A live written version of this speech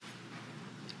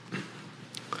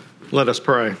Let us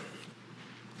pray.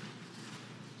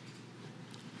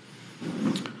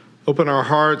 Open our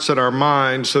hearts and our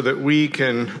minds so that we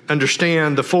can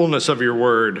understand the fullness of your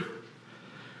word.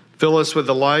 Fill us with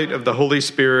the light of the Holy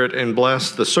Spirit and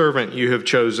bless the servant you have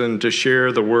chosen to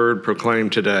share the word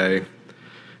proclaimed today.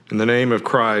 In the name of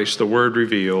Christ, the word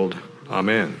revealed.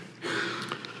 Amen.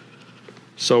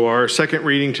 So our second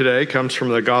reading today comes from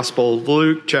the Gospel of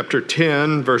Luke, chapter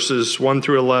 10, verses 1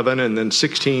 through 11, and then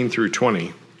 16 through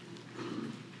 20.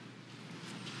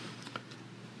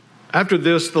 After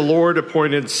this, the Lord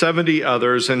appointed 70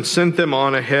 others and sent them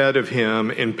on ahead of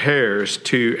him in pairs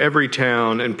to every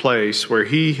town and place where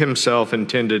he himself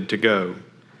intended to go.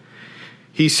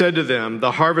 He said to them,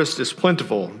 "The harvest is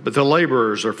plentiful, but the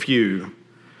laborers are few.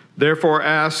 Therefore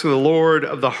ask the Lord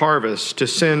of the harvest to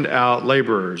send out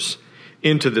laborers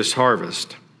into this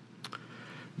harvest.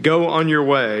 Go on your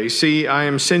way. See, I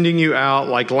am sending you out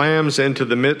like lambs into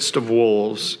the midst of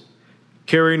wolves.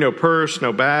 Carry no purse,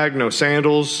 no bag, no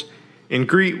sandals, and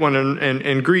greet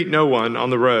no one on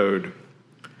the road.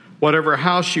 Whatever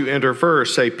house you enter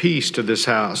first, say peace to this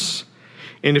house.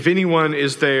 And if anyone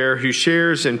is there who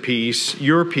shares in peace,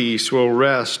 your peace will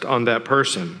rest on that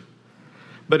person.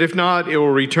 But if not, it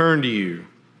will return to you.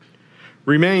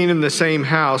 Remain in the same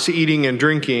house, eating and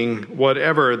drinking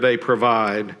whatever they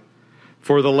provide,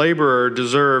 for the laborer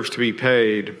deserves to be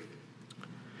paid.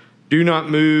 Do not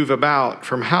move about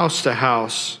from house to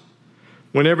house.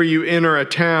 Whenever you enter a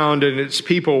town and its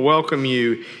people welcome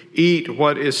you, eat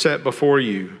what is set before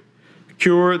you.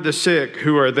 Cure the sick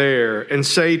who are there, and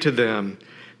say to them,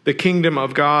 'The kingdom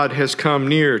of God has come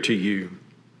near to you.'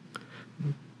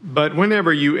 But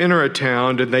whenever you enter a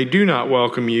town and they do not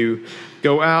welcome you,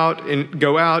 go out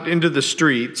into the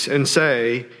streets and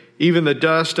say, 'Even the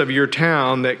dust of your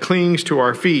town that clings to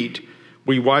our feet,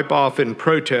 we wipe off in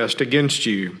protest against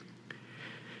you.'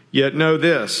 Yet know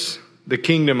this, the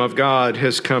kingdom of God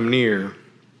has come near.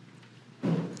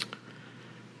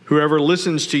 Whoever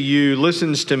listens to you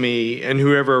listens to me, and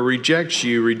whoever rejects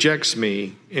you rejects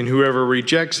me, and whoever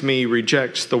rejects me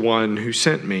rejects the one who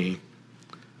sent me."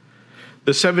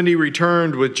 The 70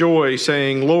 returned with joy,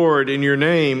 saying, "Lord, in your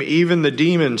name even the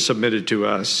demons submitted to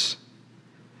us."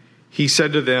 He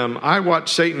said to them, "I watched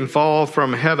Satan fall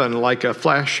from heaven like a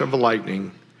flash of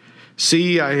lightning.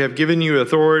 See, I have given you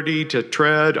authority to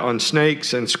tread on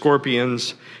snakes and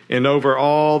scorpions and over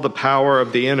all the power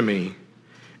of the enemy,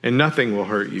 and nothing will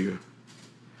hurt you.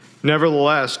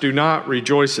 Nevertheless, do not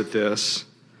rejoice at this,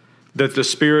 that the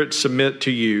spirits submit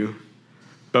to you,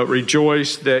 but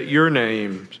rejoice that your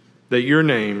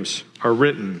names are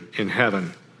written in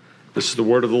heaven." This is the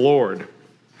word of the Lord.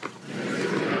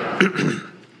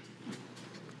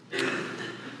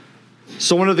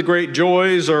 So one of the great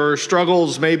joys or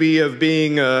struggles maybe of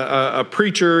being a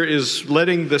preacher is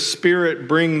letting the Spirit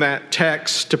bring that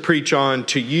text to preach on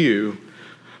to you.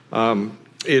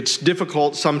 It's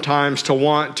difficult sometimes to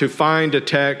want to find a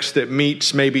text that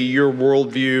meets maybe your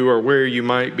worldview or where you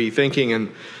might be thinking. And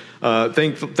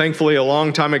thankfully, a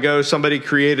long time ago, somebody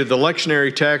created the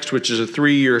lectionary text, which is a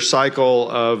 3-year cycle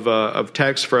of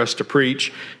text for us to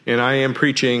preach. And I am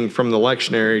preaching from the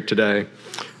lectionary today.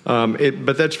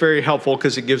 But that's very helpful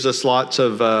because it gives us lots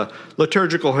of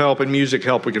liturgical help and music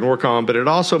help we can work on. But it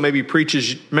also maybe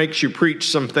makes you preach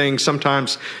some things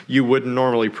sometimes you wouldn't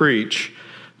normally preach.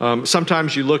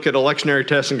 Sometimes you look at a lectionary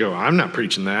text and go, "I'm not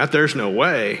preaching that. There's no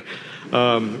way."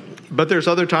 But there's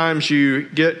other times you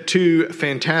get two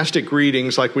fantastic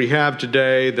readings like we have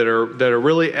today that are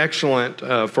really excellent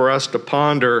for us to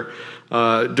ponder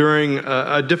during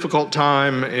a difficult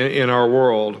time in our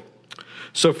world.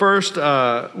 So first,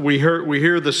 we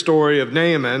hear the story of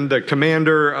Naaman, the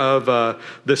commander of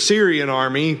the Syrian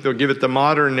army. They'll give it the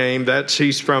modern name.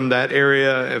 He's from that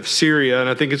area of Syria, and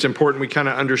I think it's important we kind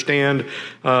of understand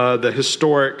the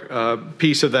historic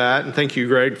piece of that. And thank you,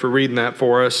 Greg, for reading that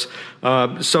for us.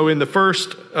 So in the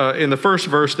first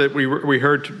verse that we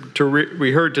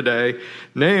heard today,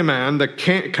 Naaman,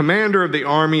 the commander of the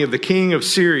army of the king of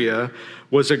Syria,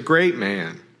 was a great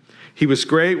man. He was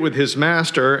great with his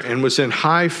master and was in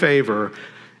high favor.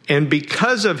 And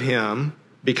because of him,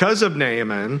 because of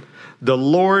Naaman, the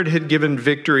Lord had given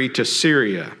victory to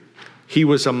Syria. He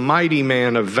was a mighty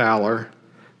man of valor,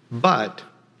 but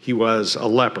he was a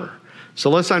leper. So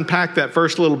let's unpack that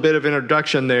first little bit of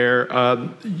introduction there.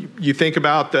 You think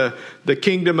about the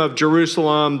kingdom of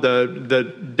Jerusalem,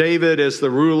 the David as the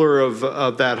ruler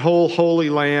of that whole holy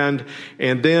land,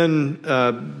 and then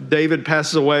David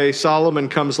passes away, Solomon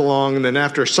comes along, and then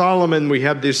after Solomon we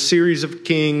have this series of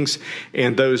kings,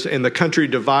 and the country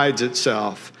divides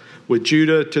itself, with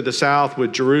Judah to the south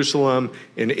with Jerusalem,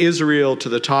 and Israel to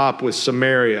the top with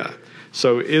Samaria.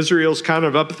 So Israel's kind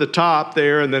of up at the top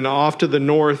there, and then off to the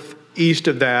northeast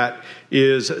of that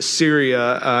is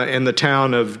Syria and the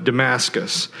town of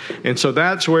Damascus. And so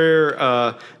that's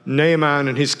where Naaman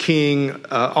and his king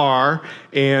are,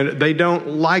 and they don't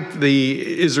like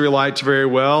the Israelites very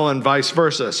well, and vice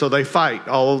versa. So they fight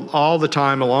all the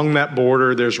time along that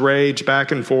border. There's rage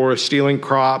back and forth, stealing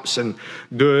crops and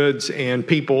goods and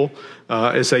people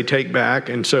as they take back.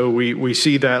 And so we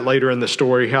see that later in the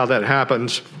story, how that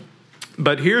happens.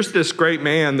 But here's this great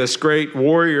man, this great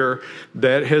warrior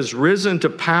that has risen to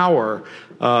power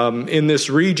in this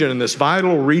region, in this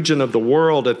vital region of the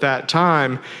world at that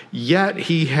time, yet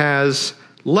he has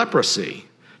leprosy.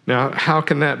 Now, how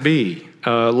can that be?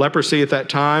 Leprosy at that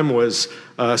time was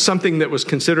something that was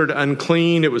considered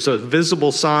unclean. It was a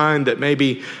visible sign that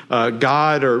maybe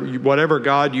God or whatever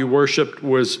God you worshiped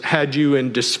had you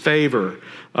in disfavor.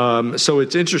 So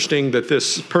it's interesting that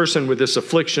this person with this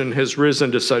affliction has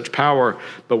risen to such power,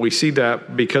 but we see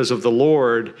that because of the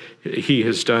Lord, he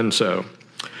has done so.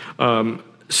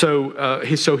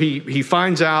 So he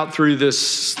finds out through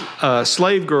this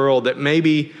slave girl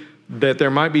that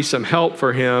there might be some help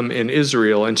for him in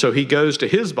Israel. And so he goes to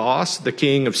his boss, the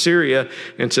king of Syria,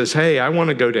 and says, hey, I want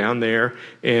to go down there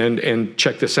and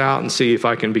check this out and see if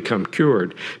I can become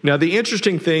cured. Now, the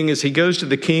interesting thing is he goes to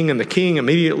the king, and the king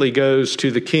immediately goes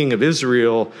to the king of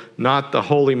Israel, not the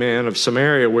holy man of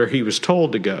Samaria, where he was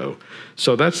told to go.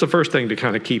 So that's the first thing to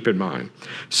kind of keep in mind.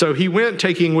 So he went,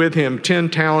 taking with him 10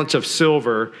 talents of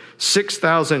silver,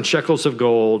 6,000 shekels of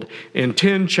gold, and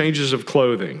 10 changes of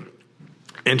clothing.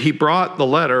 And he brought the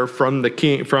letter from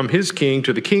his king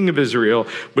to the king of Israel,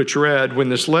 which read, when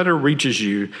this letter reaches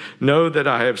you, know that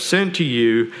I have sent to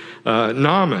you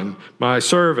Naaman, my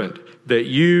servant, that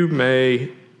you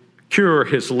may cure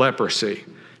his leprosy.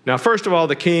 Now, first of all,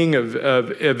 the king of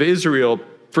Israel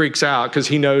freaks out because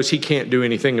he knows he can't do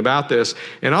anything about this.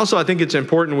 And also, I think it's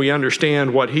important we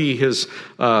understand what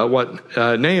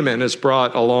Naaman has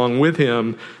brought along with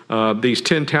him, these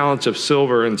 10 talents of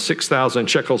silver and 6,000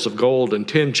 shekels of gold and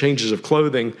 10 changes of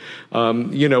clothing.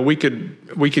 We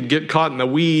could get caught in the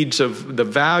weeds of the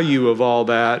value of all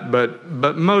that, but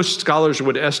most scholars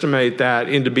would estimate that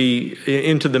into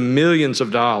the millions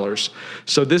of dollars.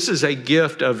 So this is a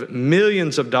gift of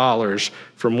millions of dollars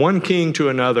from one king to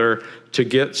another to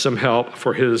get some help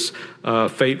for his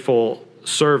faithful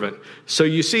servant. So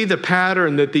you see the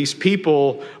pattern that these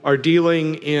people are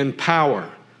dealing in power.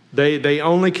 They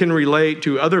only can relate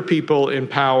to other people in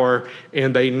power,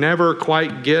 and they never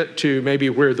quite get to maybe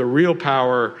where the real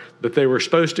power that they were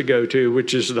supposed to go to,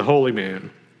 which is the holy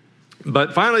man.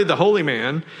 But finally, the holy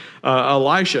man,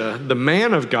 Elisha, the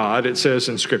man of God, it says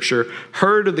in Scripture,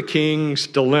 heard of the king's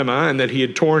dilemma and that he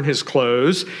had torn his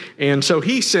clothes. And so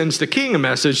he sends the king a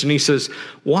message, and he says,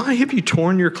 why have you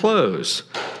torn your clothes?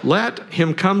 Let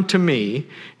him come to me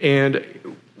and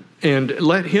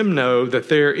let him know that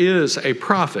there is a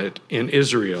prophet in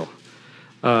Israel.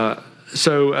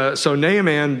 So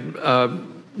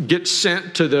Naaman gets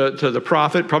sent to the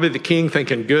prophet, probably the king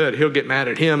thinking, good, he'll get mad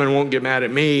at him and won't get mad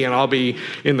at me, and I'll be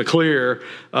in the clear.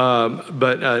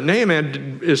 But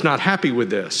Naaman is not happy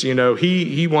with this.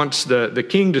 He wants the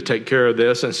king to take care of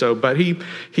this, and so, but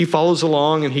he follows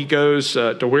along and he goes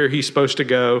to where he's supposed to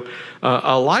go.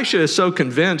 Elisha is so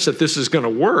convinced that this is going to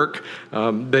work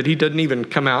that he doesn't even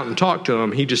come out and talk to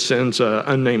him. He just sends an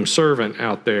unnamed servant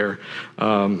out there,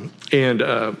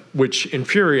 which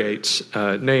infuriates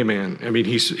Naaman. I mean,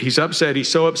 he's upset. He's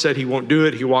so upset he won't do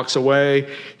it. He walks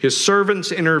away. His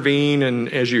servants intervene, and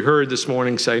as you heard this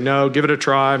morning, say, no, give it a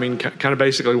try. I mean, kind of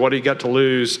basically, what do you got to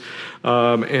lose?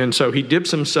 And so he dips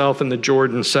himself in the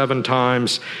Jordan 7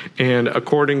 times, and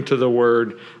according to the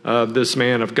word of this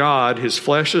man of God, his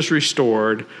flesh is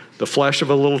restored, the flesh of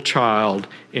a little child,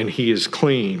 and he is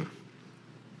clean.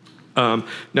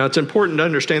 Now, it's important to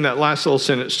understand that last little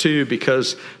sentence, too,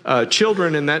 because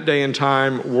children in that day and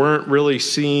time weren't really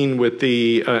seen with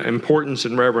the importance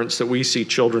and reverence that we see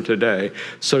children today.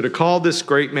 So to call this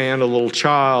great man a little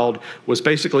child was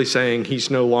basically saying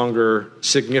he's no longer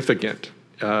significant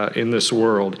in this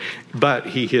world, but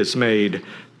he is made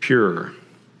pure.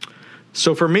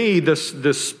 So for me,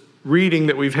 this reading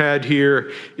that we've had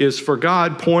here is for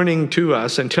God pointing to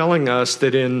us and telling us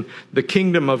that in the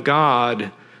kingdom of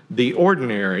God, the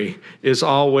ordinary is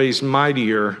always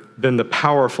mightier than the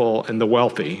powerful and the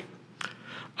wealthy.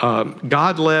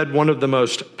 God led one of the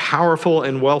most powerful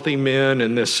and wealthy men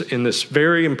in this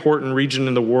very important region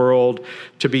in the world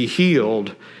to be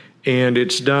healed, and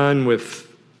it's done with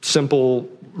simple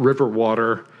river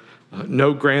water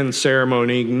No grand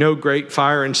ceremony, no great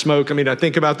fire and smoke. I mean, I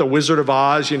think about the Wizard of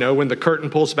Oz, when the curtain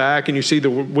pulls back and you see the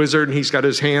wizard and he's got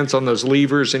his hands on those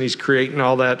levers and he's creating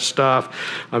all that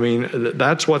stuff. I mean,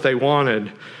 that's what they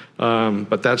wanted,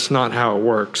 but that's not how it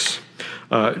works.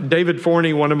 David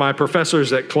Forney, one of my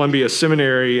professors at Columbia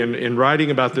Seminary, in writing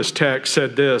about this text,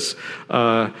 said this: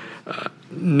 Naaman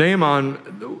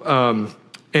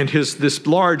and this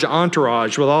large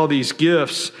entourage with all these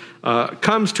gifts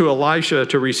comes to Elisha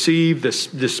to receive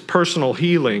this personal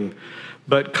healing.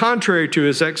 But contrary to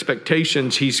his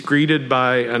expectations, he's greeted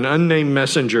by an unnamed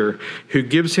messenger who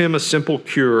gives him a simple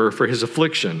cure for his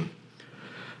affliction.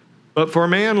 But for a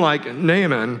man like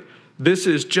Naaman, this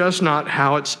is just not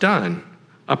how it's done.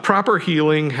 A proper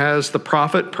healing has the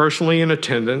prophet personally in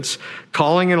attendance,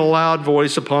 calling in a loud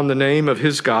voice upon the name of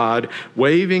his God,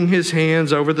 waving his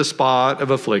hands over the spot of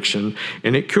affliction,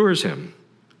 and it cures him.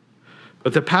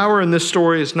 But the power in this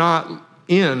story is not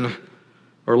in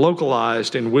or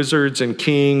localized in wizards and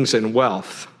kings and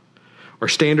wealth, or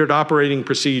standard operating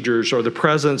procedures, or the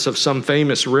presence of some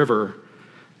famous river.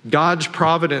 God's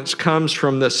providence comes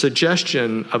from the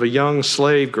suggestion of a young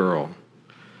slave girl,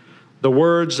 the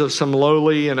words of some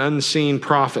lowly and unseen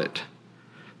prophet,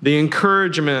 the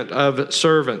encouragement of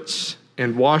servants,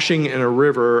 and washing in a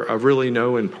river of really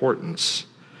no importance.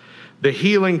 The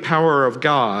healing power of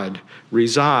God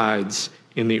resides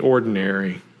in the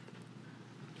ordinary.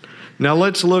 Now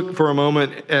let's look for a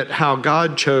moment at how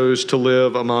God chose to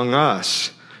live among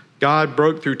us. God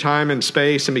broke through time and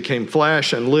space and became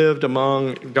flesh and lived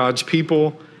among God's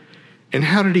people. And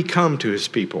how did he come to his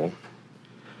people?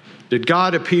 Did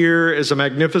God appear as a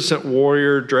magnificent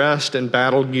warrior dressed in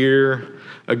battle gear,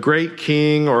 a great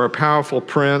king, or a powerful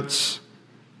prince?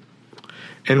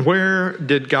 And where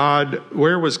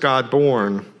was God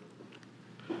born?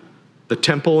 The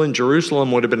temple in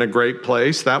Jerusalem would have been a great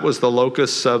place. That was the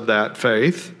locus of that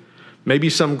faith. Maybe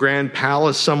some grand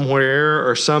palace somewhere,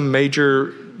 or some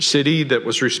major city that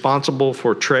was responsible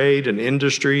for trade and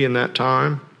industry in that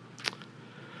time.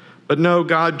 But no,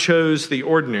 God chose the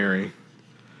ordinary.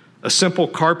 A simple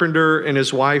carpenter and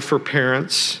his wife for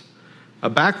parents, a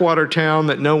backwater town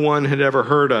that no one had ever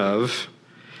heard of.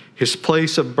 His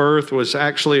place of birth was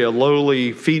actually a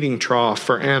lowly feeding trough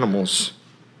for animals.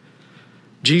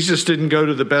 Jesus didn't go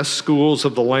to the best schools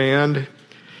of the land.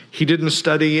 He didn't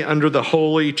study under the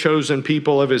holy, chosen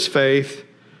people of his faith.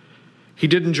 He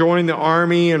didn't join the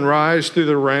army and rise through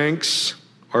the ranks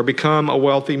or become a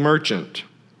wealthy merchant.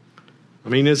 I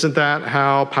mean, isn't that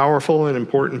how powerful and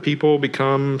important people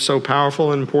become so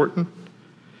powerful and important?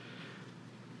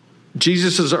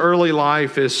 Jesus' early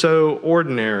life is so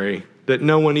ordinary that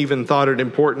no one even thought it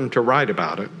important to write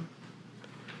about it.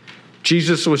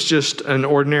 Jesus was just an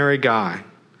ordinary guy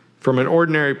from an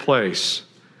ordinary place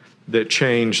that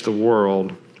changed the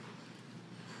world.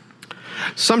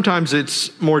 Sometimes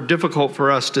it's more difficult for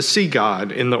us to see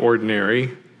God in the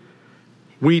ordinary.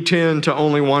 We tend to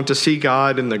only want to see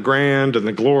God in the grand and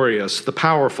the glorious, the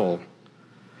powerful.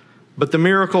 But the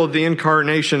miracle of the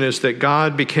incarnation is that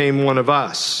God became one of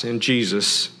us in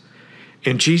Jesus.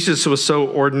 And Jesus was so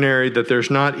ordinary that there's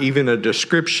not even a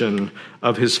description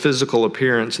of his physical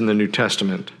appearance in the New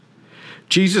Testament.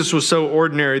 Jesus was so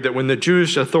ordinary that when the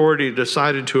Jewish authority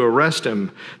decided to arrest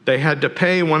him, they had to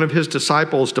pay one of his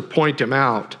disciples to point him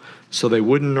out so they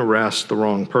wouldn't arrest the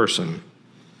wrong person.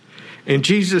 And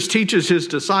Jesus teaches his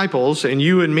disciples, and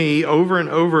you and me, over and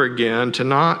over again, to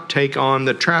not take on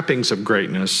the trappings of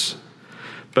greatness,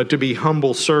 but to be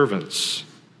humble servants.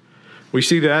 We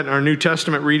see that in our New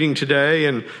Testament reading today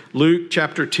in Luke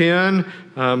chapter 10.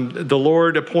 The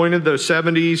Lord appointed those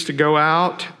 70s to go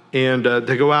out, and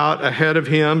to go out ahead of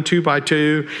him, 2 by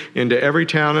 2, into every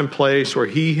town and place where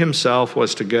he himself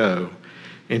was to go.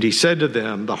 And he said to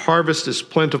them, "The harvest is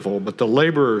plentiful, but the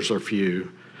laborers are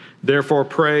few. Therefore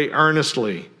pray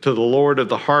earnestly to the Lord of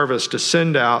the harvest to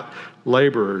send out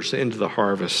laborers into the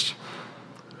harvest."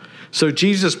 So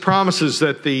Jesus promises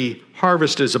that the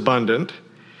harvest is abundant.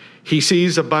 He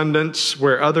sees abundance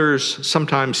where others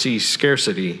sometimes see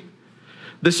scarcity.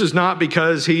 This is not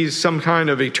because he's some kind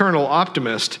of eternal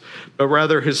optimist, but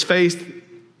rather his faith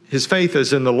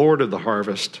is in the Lord of the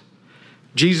harvest.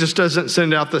 Jesus doesn't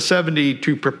send out the 70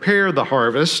 to prepare the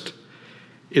harvest.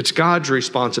 It's God's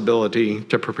responsibility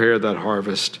to prepare that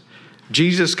harvest.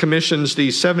 Jesus commissions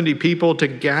these 70 people to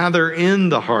gather in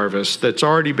the harvest that's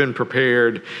already been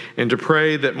prepared and to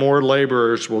pray that more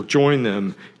laborers will join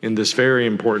them in this very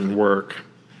important work.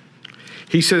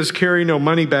 He says, "Carry no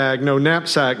money bag, no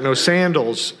knapsack, no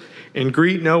sandals, and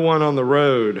greet no one on the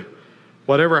road.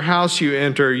 Whatever house you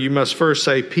enter, you must first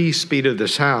say, 'Peace be to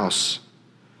this house.'"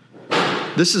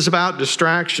 This is about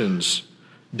distractions.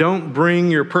 Don't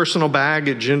bring your personal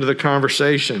baggage into the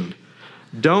conversation.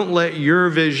 Don't let your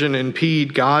vision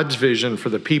impede God's vision for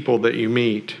the people that you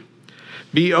meet.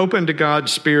 Be open to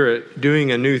God's Spirit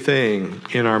doing a new thing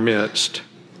in our midst.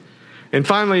 And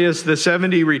finally, as the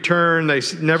 70 return, he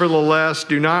said, nevertheless,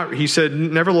 do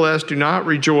not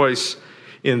rejoice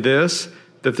in this,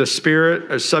 that the Spirit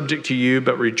is subject to you,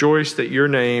 but rejoice that your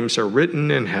names are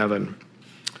written in heaven.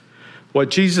 What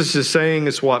Jesus is saying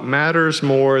is what matters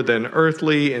more than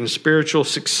earthly and spiritual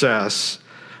success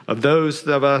of those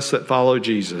of us that follow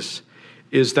Jesus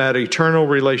is that eternal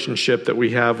relationship that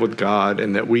we have with God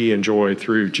and that we enjoy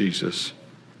through Jesus.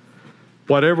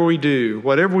 Whatever we do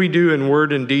in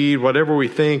word and deed, whatever we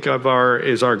think of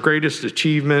is our greatest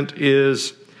achievement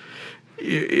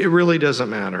it really doesn't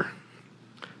matter.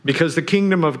 Because the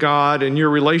kingdom of God and your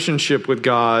relationship with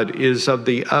God is of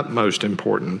the utmost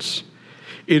importance.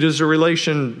 It is a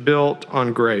relation built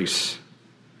on grace.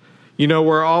 You know,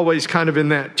 we're always kind of in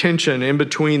that tension in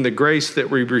between the grace that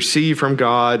we receive from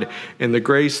God and the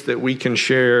grace that we can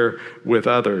share with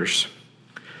others.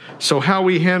 So how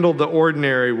we handle the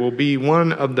ordinary will be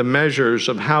one of the measures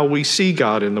of how we see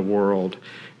God in the world,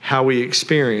 how we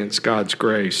experience God's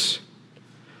grace.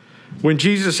 When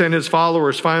Jesus and his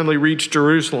followers finally reach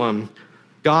Jerusalem,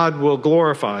 God will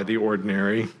glorify the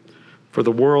ordinary for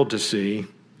the world to see.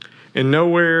 And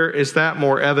nowhere is that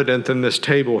more evident than this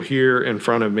table here in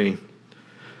front of me.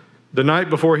 The night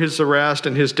before his arrest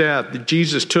and his death,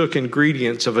 Jesus took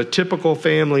ingredients of a typical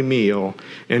family meal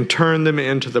and turned them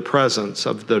into the presence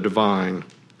of the divine,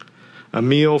 a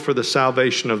meal for the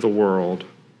salvation of the world.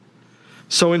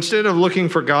 So instead of looking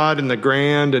for God in the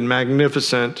grand and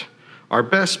magnificent, our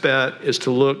best bet is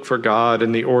to look for God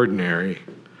in the ordinary.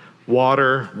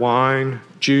 Water, wine,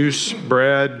 juice,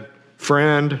 bread,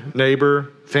 friend,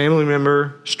 neighbor, family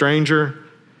member, stranger.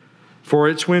 For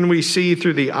it's when we see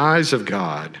through the eyes of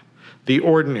God, the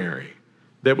ordinary,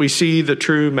 that we see the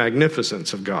true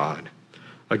magnificence of God.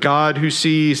 A God who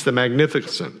sees the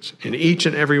magnificence in each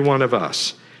and every one of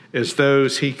us as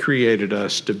those he created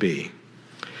us to be.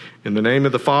 In the name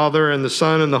of the Father, and the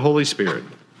Son, and the Holy Spirit.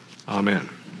 Amen.